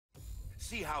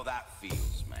See how that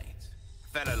feels, mate. A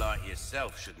fella like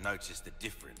yourself should notice the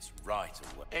difference right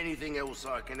away. Anything else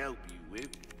I can help you with?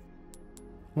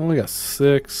 Only got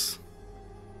 6.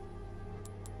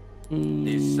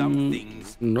 There's some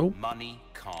things Nope. money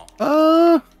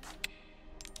can't.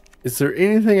 Is there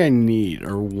anything I need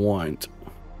or want?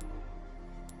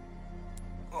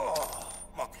 Oh,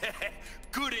 my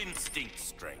good instinct,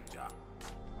 stranger.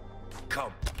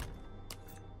 Come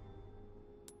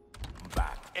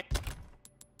back.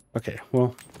 Okay,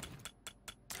 well,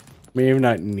 may have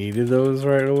not needed those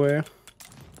right away.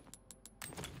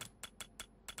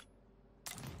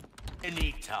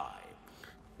 Anytime.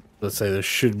 Let's say there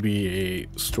should be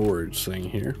a storage thing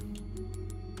here.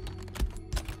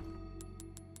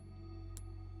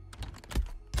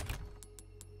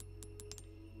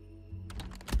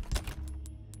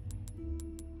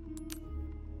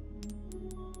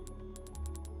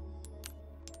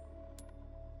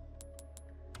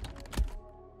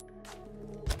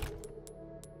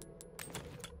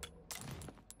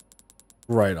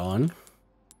 Right on.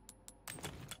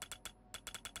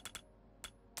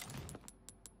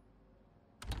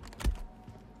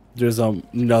 There's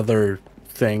another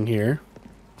thing here.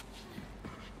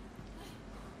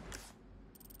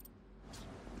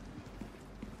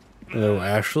 Hello,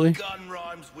 Ashely. Gun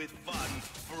rhymes with fun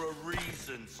for a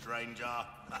reason, stranger.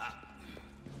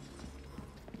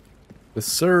 Yes,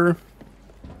 sir.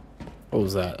 What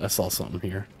was that? I saw something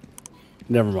here.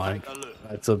 Never mind.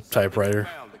 That's a typewriter.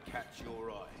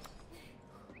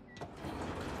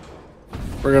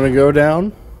 We're gonna go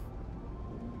down.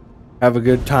 Have a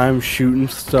good time shooting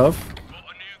stuff. Got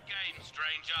a new game,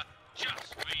 stranger,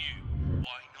 just for you.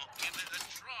 Why not give it a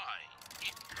try,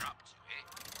 if you're up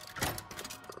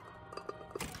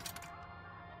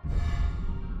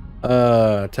to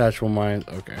it? Attachable mines.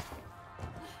 Okay.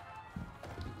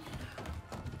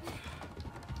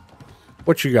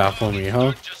 What you got for me, huh?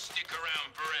 Don't just stick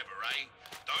around forever, eh?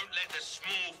 Don't let the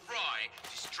small fry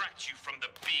distract you from the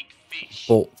big fish.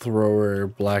 Bolt thrower,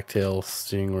 blacktail,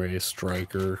 stingray,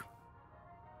 striker.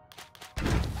 3,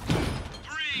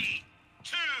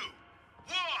 2,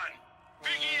 1,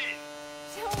 begin!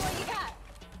 Show 'em what you got.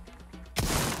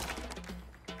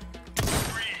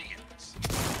 Brilliant!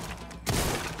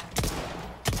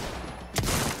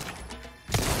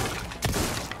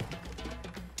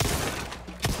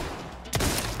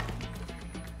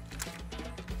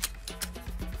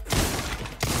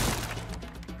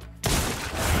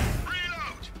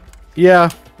 Reload! Yeah.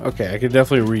 Okay, I could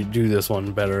definitely redo this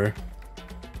one better.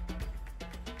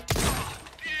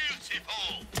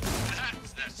 Beautiful!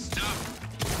 That's the stuff!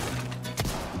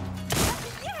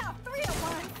 Yeah, 3 at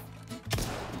once.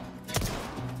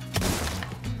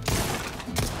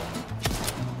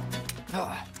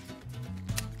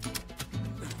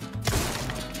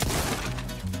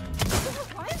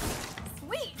 What?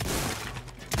 Sweet.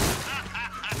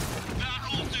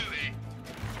 That'll do it!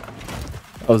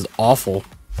 That was awful.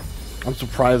 I'm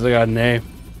surprised I got an A.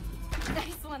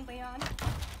 Nice one, Leon.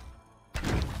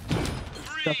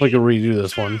 Definitely could redo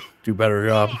this one. Do a better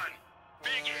job.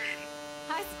 Begin!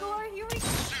 High score, you reach.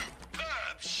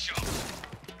 Superb shot!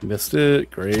 Missed it.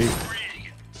 Great.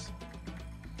 Brilliant!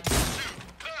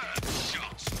 Superb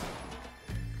shot!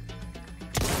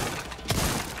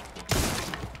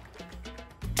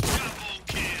 Double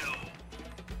kill!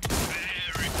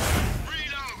 Very good!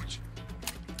 Reload!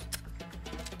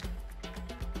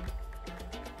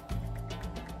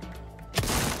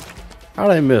 How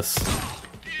did I miss?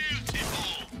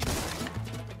 Beautiful!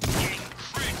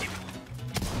 Incredible!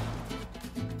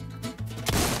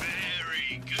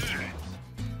 Very good!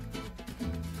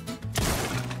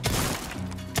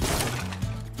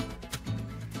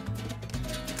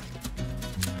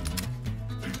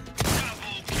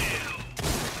 Double kill!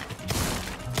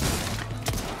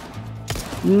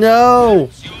 No!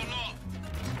 It's your lot!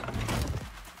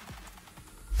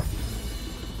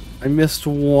 I missed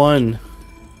one.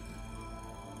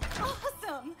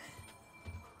 Awesome.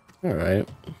 Alright.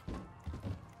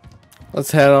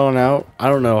 Let's head on out. I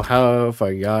don't know how if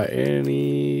I got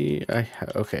any.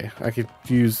 Okay, I could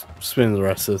spin the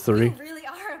rest of the 3. You really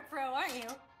are a pro, aren't you?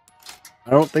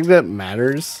 I don't think that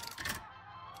matters.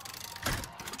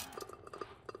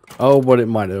 Oh, but it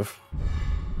might have.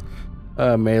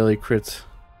 Melee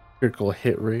critical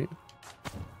hit rate.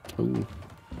 Ooh.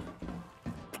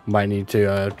 Might need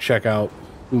to check out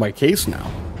my case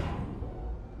now.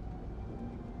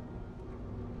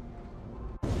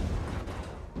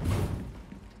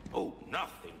 Oh,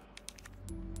 nothing.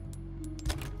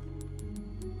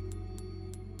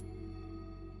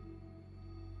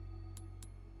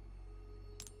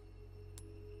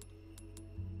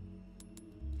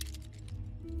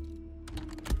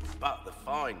 but the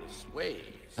finest wares.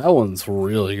 That one's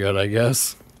really good, I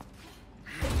guess.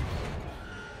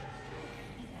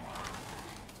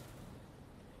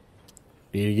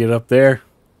 Need to get up there.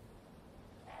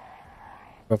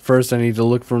 But first I need to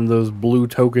look for those blue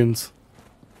tokens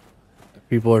that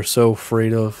people are so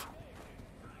afraid of.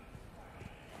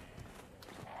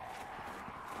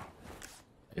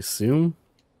 I assume.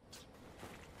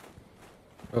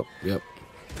 Oh, yep.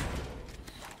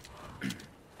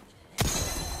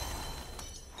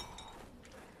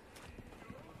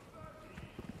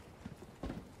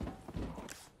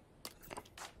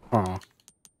 Huh.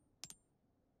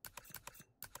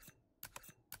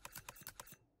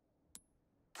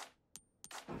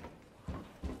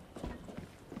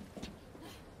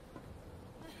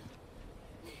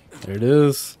 There it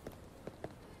is.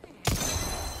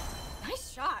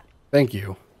 Nice shot. Thank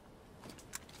you.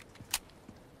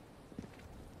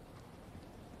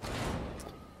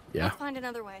 Yeah. Let's find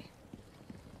another way.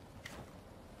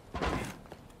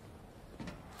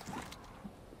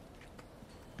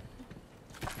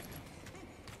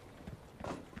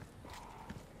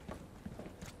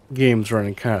 Game's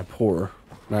running kind of poor,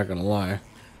 not gonna lie.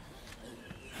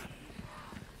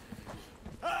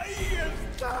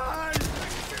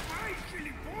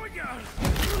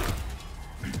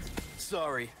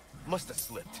 Sorry, must have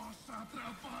slipped.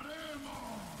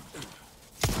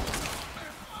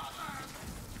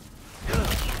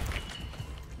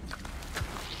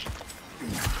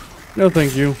 No,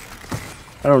 thank you.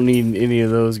 I don't need any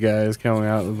of those guys coming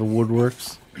out of the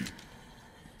woodworks.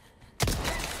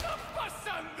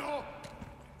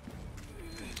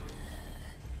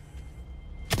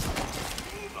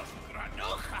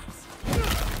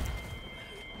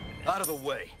 Out of the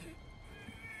way.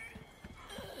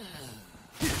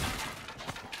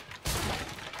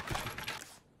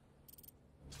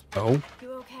 Oh.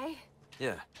 You okay?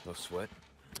 Yeah, no sweat.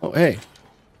 Oh, hey.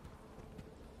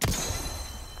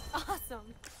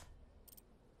 Awesome.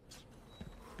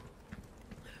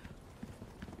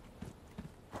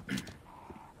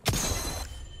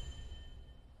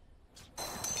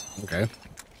 Okay.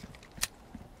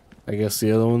 I guess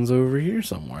the other one's over here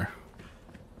somewhere.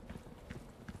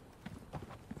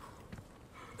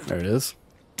 There it is.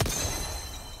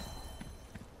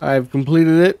 I've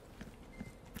completed it.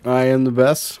 I am the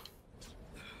best.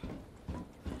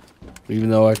 Even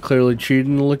though I clearly cheated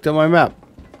and looked at my map.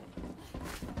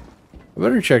 I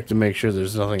better check to make sure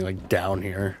there's nothing like down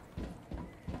here.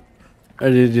 I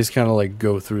did just kind of like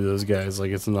go through those guys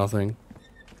like it's nothing.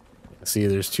 See,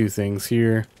 there's two things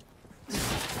here.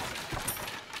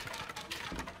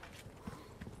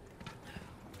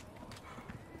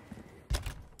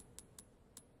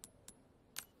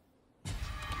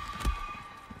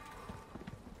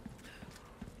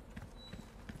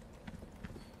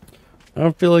 I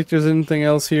don't feel like there's anything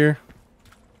else here.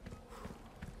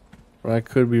 But I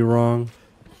could be wrong.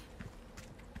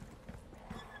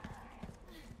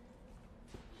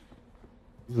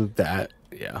 That,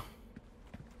 yeah.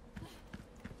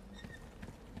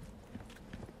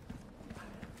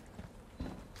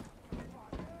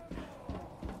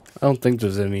 I don't think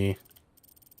there's anything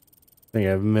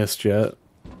I've missed yet.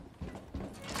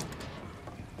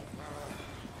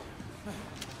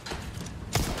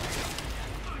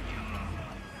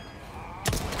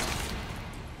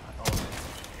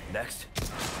 Next.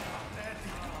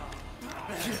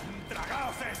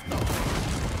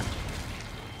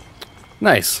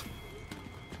 Nice.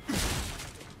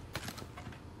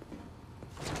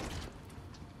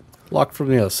 Locked from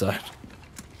the other side.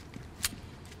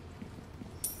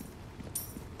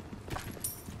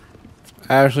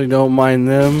 I actually don't mind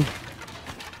them.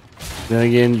 Then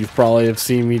again, you probably have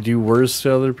seen me do worse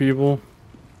to other people.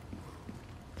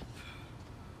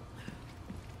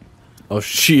 Oh,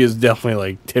 she is definitely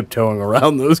like tiptoeing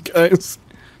around those guys.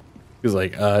 He's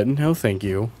like, no thank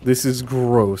you. This is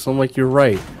gross. I'm like, you're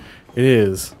right. It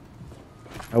is.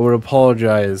 I would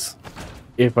apologize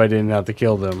if I didn't have to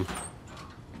kill them.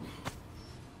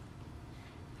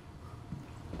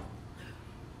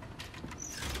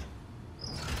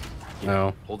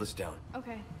 No. Hold this down.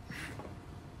 Okay.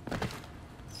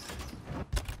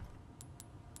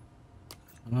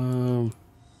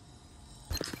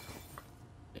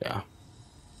 Yeah.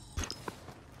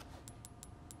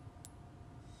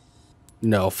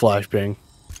 No, flashbang.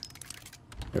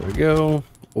 There we go.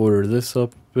 Order this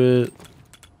up a bit.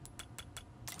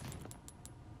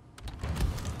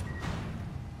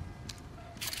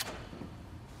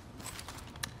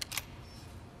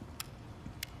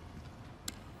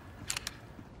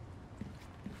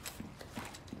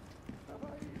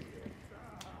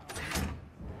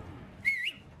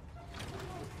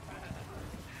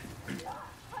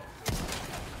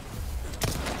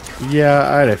 Yeah,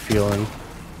 I had a feeling.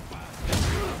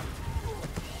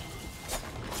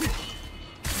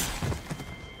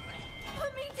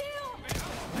 Put me down!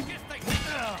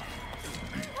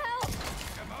 Help!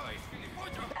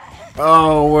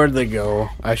 Oh, where'd they go?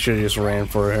 I should have just ran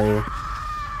for her.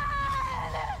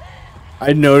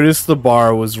 I noticed the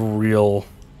bar was real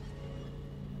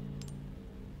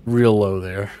low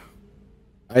there.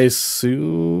 I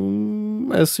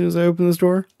assume as soon as I open this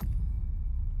door.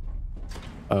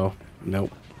 Oh,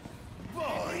 nope.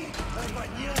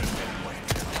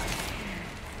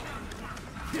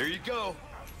 Here you go.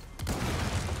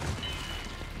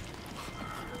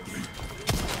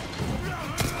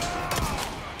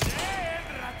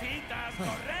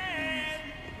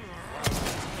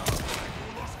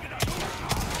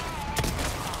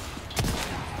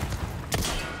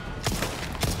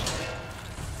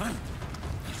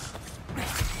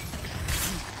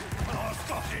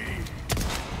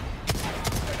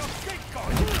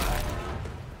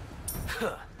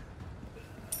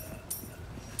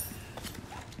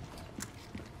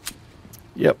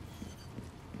 Yep.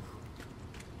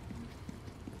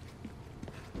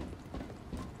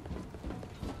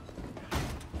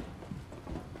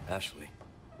 Ashely.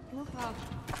 No problem.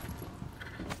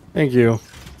 Thank you.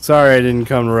 Sorry I didn't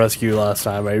come to rescue you last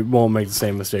time. I won't make the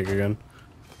same mistake again.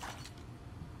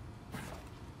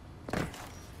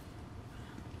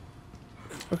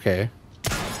 Okay.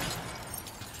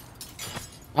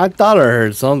 I thought I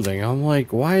heard something. I'm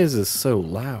like, why is this so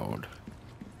loud?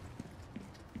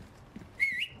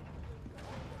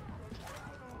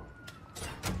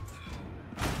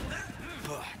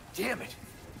 Damn it.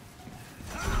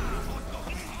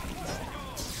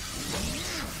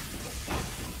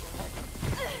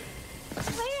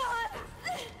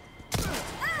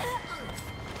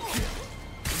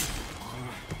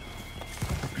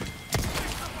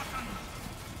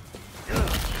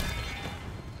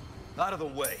 Out of the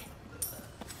way.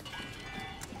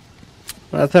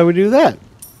 That's how we do that.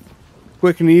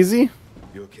 Quick and easy.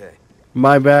 You okay?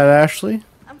 My bad, Ashley.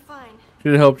 I'm fine.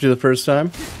 Should have helped you the first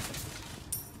time.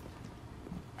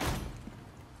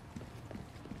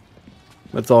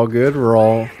 That's all good. We're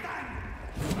all...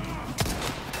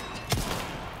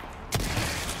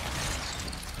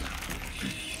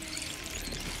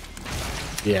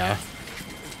 Yeah.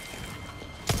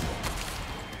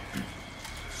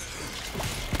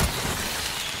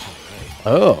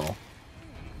 Oh.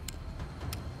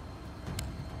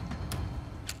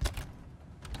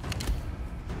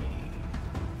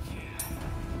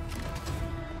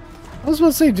 I was about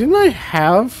to say, didn't I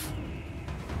have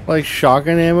like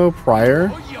shotgun ammo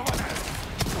prior?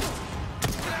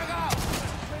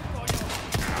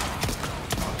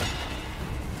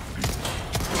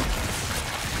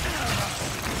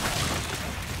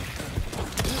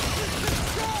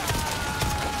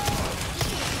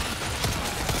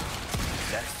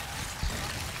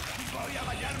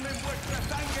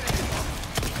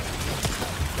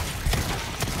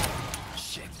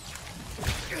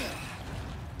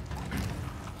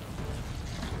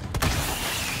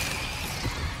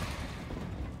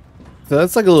 So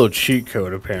that's like a little cheat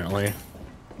code, apparently.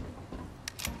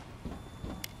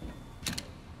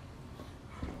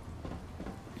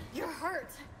 You're hurt.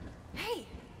 Hey,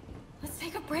 let's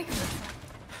take a break.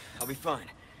 I'll be fine.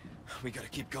 We gotta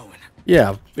keep going.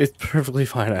 Yeah, it's perfectly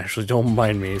fine, actually. Don't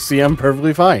mind me. See, I'm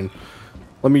perfectly fine.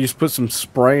 Let me just put some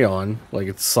spray on, like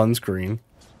it's sunscreen.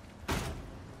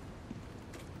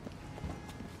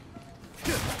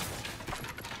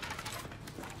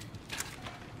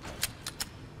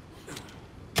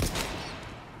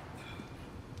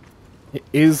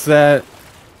 Is that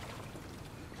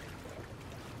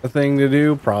a thing to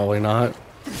do? Probably not.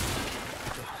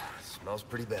 Smells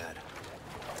pretty bad.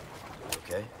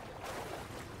 Okay?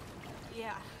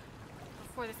 Yeah.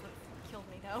 Before this one killed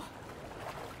me, though.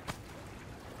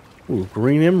 Ooh,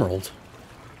 green emerald.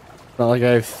 Not like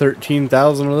I have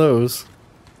 13,000 of those.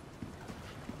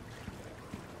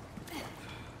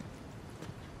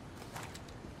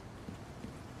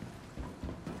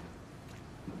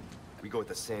 We go at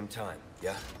the same time,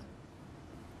 yeah?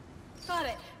 Got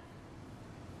it.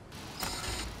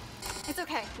 It's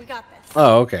okay. We got this.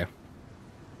 Oh, okay.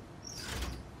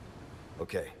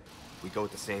 Okay. We go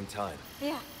at the same time.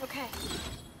 Yeah. Okay.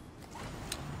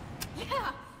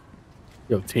 Yeah.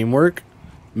 Yo, teamwork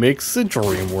makes the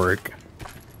dream work.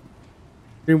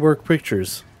 DreamWorks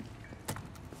Pictures.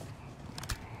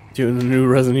 Doing the new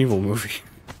Resident Evil movie.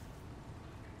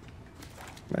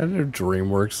 Imagine if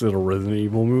DreamWorks did a Resident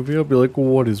Evil movie. I'll be like, well,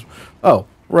 what is... Oh,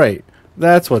 right.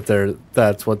 That's what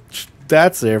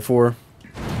that's there for.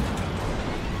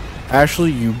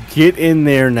 Ashley, you get in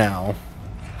there now.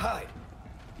 Hide!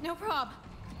 No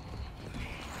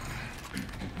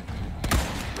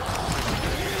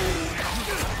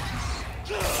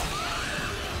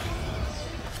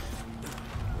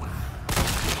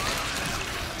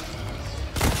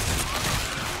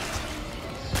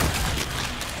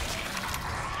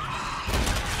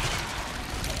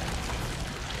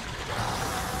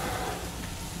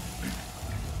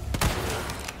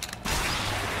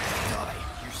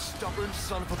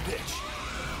Son of a bitch.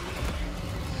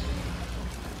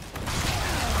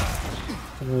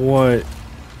 What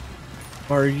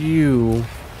are you?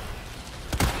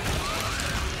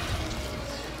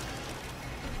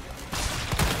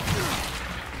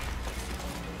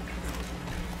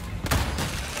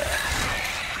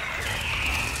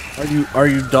 Are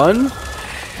you done?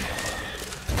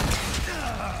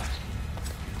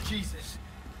 Jesus.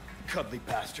 Cuddly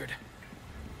bastard.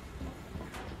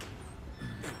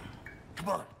 Come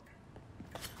on.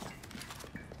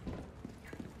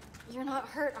 You're not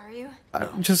hurt, are you?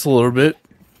 Just a little bit.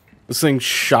 This thing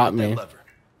shot me. Lever.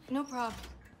 No problem.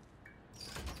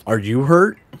 Are you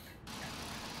hurt?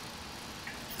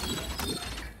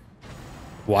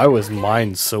 Why was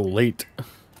mine so late?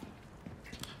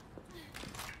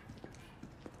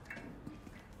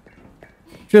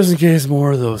 Just in case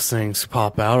more of those things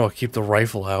pop out, I'll keep the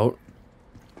rifle out.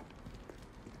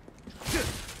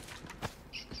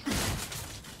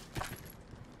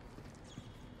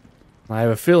 I have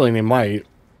a feeling they might.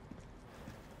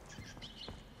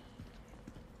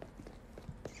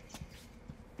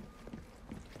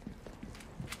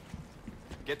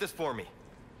 Get this for me.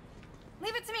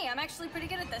 Leave it to me. I'm actually pretty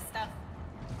good at this stuff.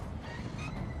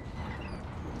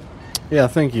 Yeah,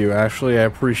 thank you, Ashley. I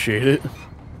appreciate it.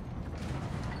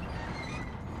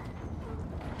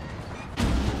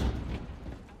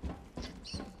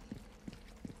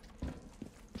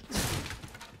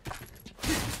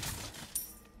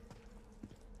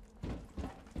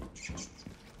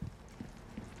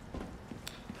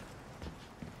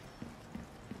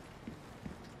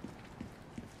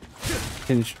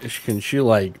 Can she,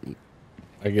 like,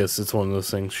 I guess it's one of those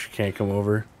things she can't come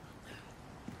over.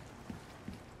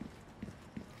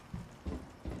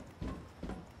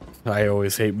 I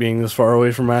always hate being this far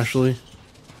away from Ashley.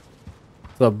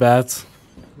 What's up, bats?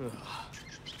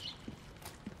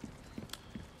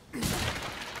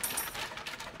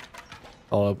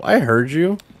 Hold up. I heard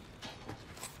you.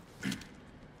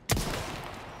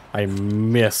 I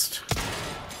missed.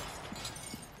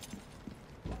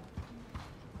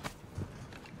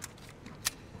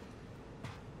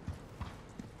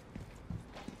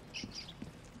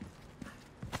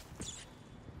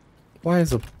 Why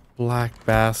is a black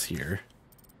bass here?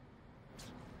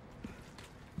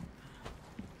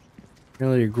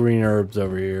 Really green herbs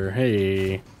over here.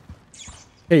 Hey.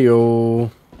 Hey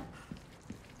yo.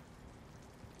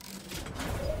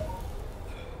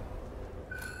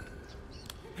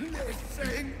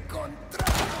 Come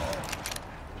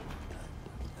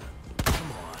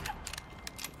on.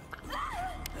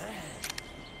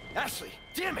 Ashely,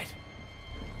 damn it!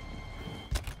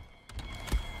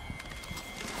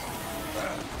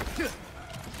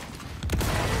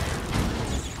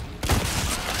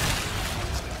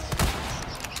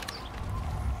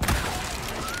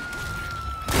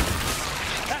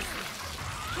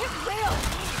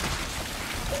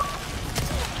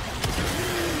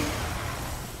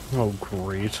 Oh,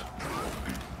 great.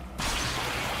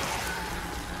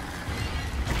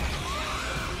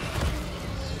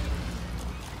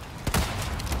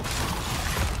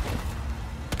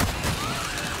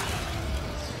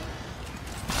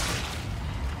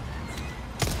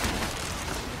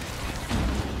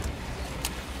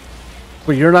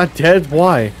 But you're not dead?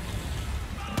 Why?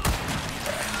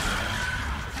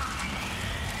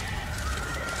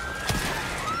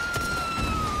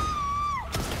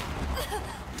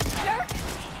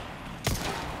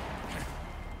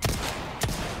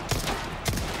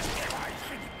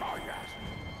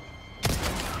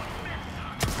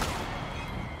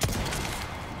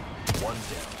 One down.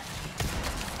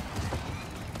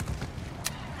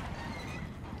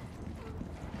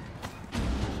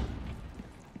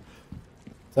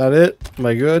 Is that it? Am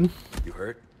I good? You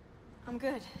hurt? I'm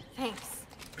good. Thanks.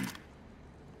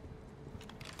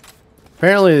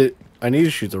 Apparently, I need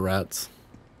to shoot the rats.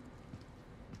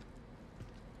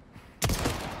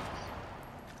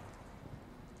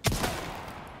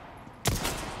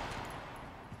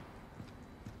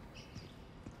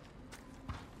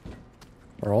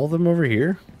 Are all of them over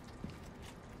here?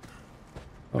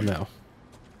 Oh no.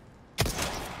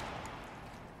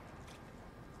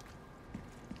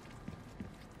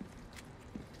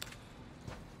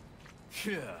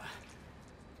 Yeah.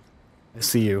 I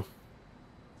see you.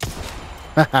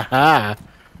 Ha ha ha!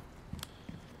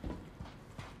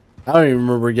 I don't even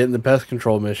remember getting the pest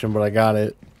control mission, but I got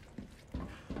it.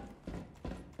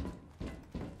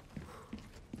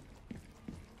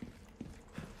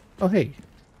 Oh, hey.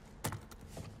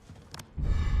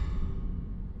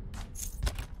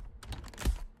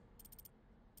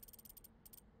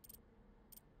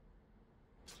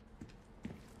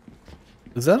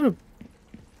 Is that a...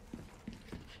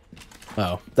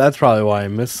 Oh, that's probably why I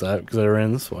missed that, because I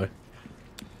ran this way.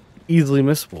 Easily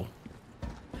missable.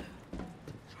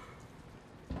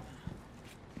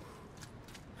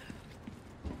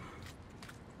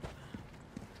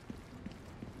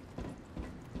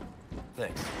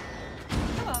 Thanks.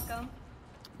 You're welcome.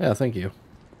 Yeah, thank you.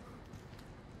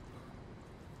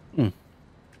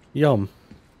 Yum.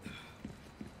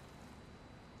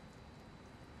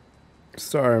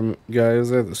 Sorry,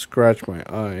 guys, I had to scratch my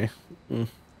eye. Uh...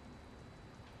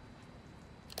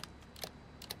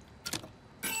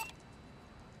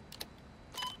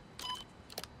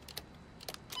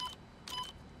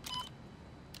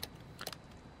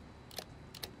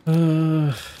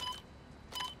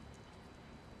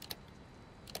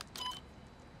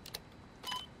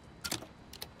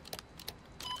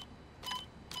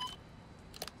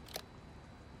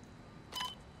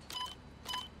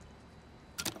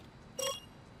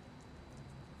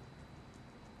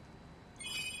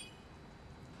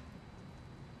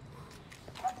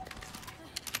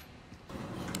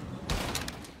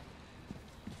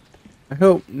 I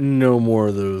hope no more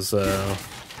of those,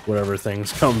 whatever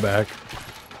things come back.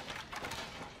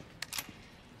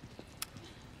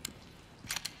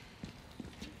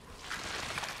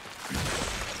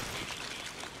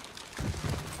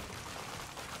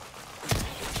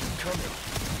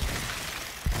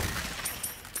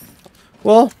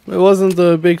 Well, it wasn't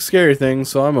the big scary thing,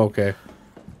 so I'm okay.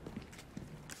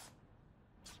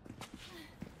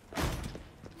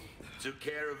 Took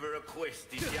care of a request,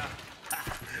 did ya?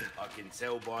 I can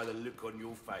tell by the look on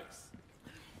your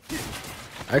face.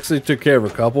 I actually took care of a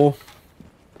couple,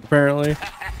 apparently.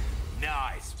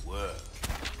 Nice work.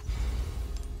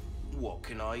 What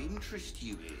can I interest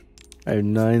you in? I have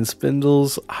 9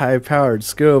 spindles, high-powered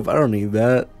scope. I don't need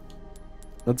that.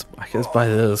 Let's, I guess, buy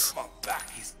this. My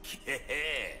back is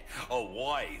a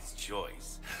wise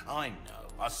choice. I know,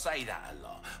 I say that a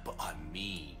lot, but I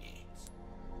mean it.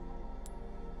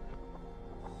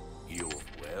 You're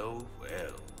well.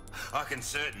 I can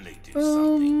certainly do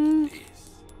something with this.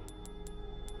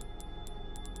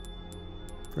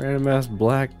 Random ass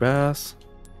black bass.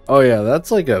 Oh yeah,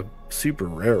 that's like a super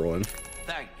rare one.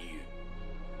 Thank you.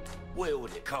 Where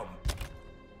would it come?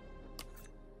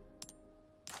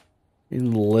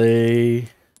 Inlay.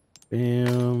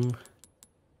 Bam.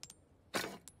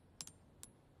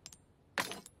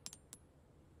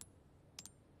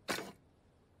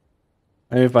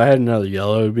 I mean, if I had another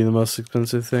yellow, it would be the most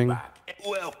expensive thing.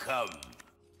 Welcome.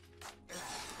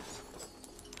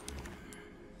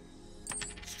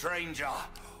 Stranger.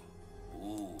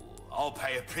 Ooh, I'll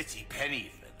pay a pretty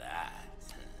penny for that.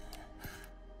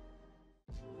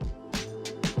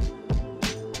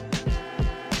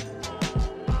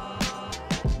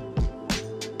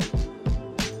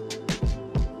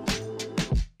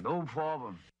 No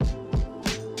problem.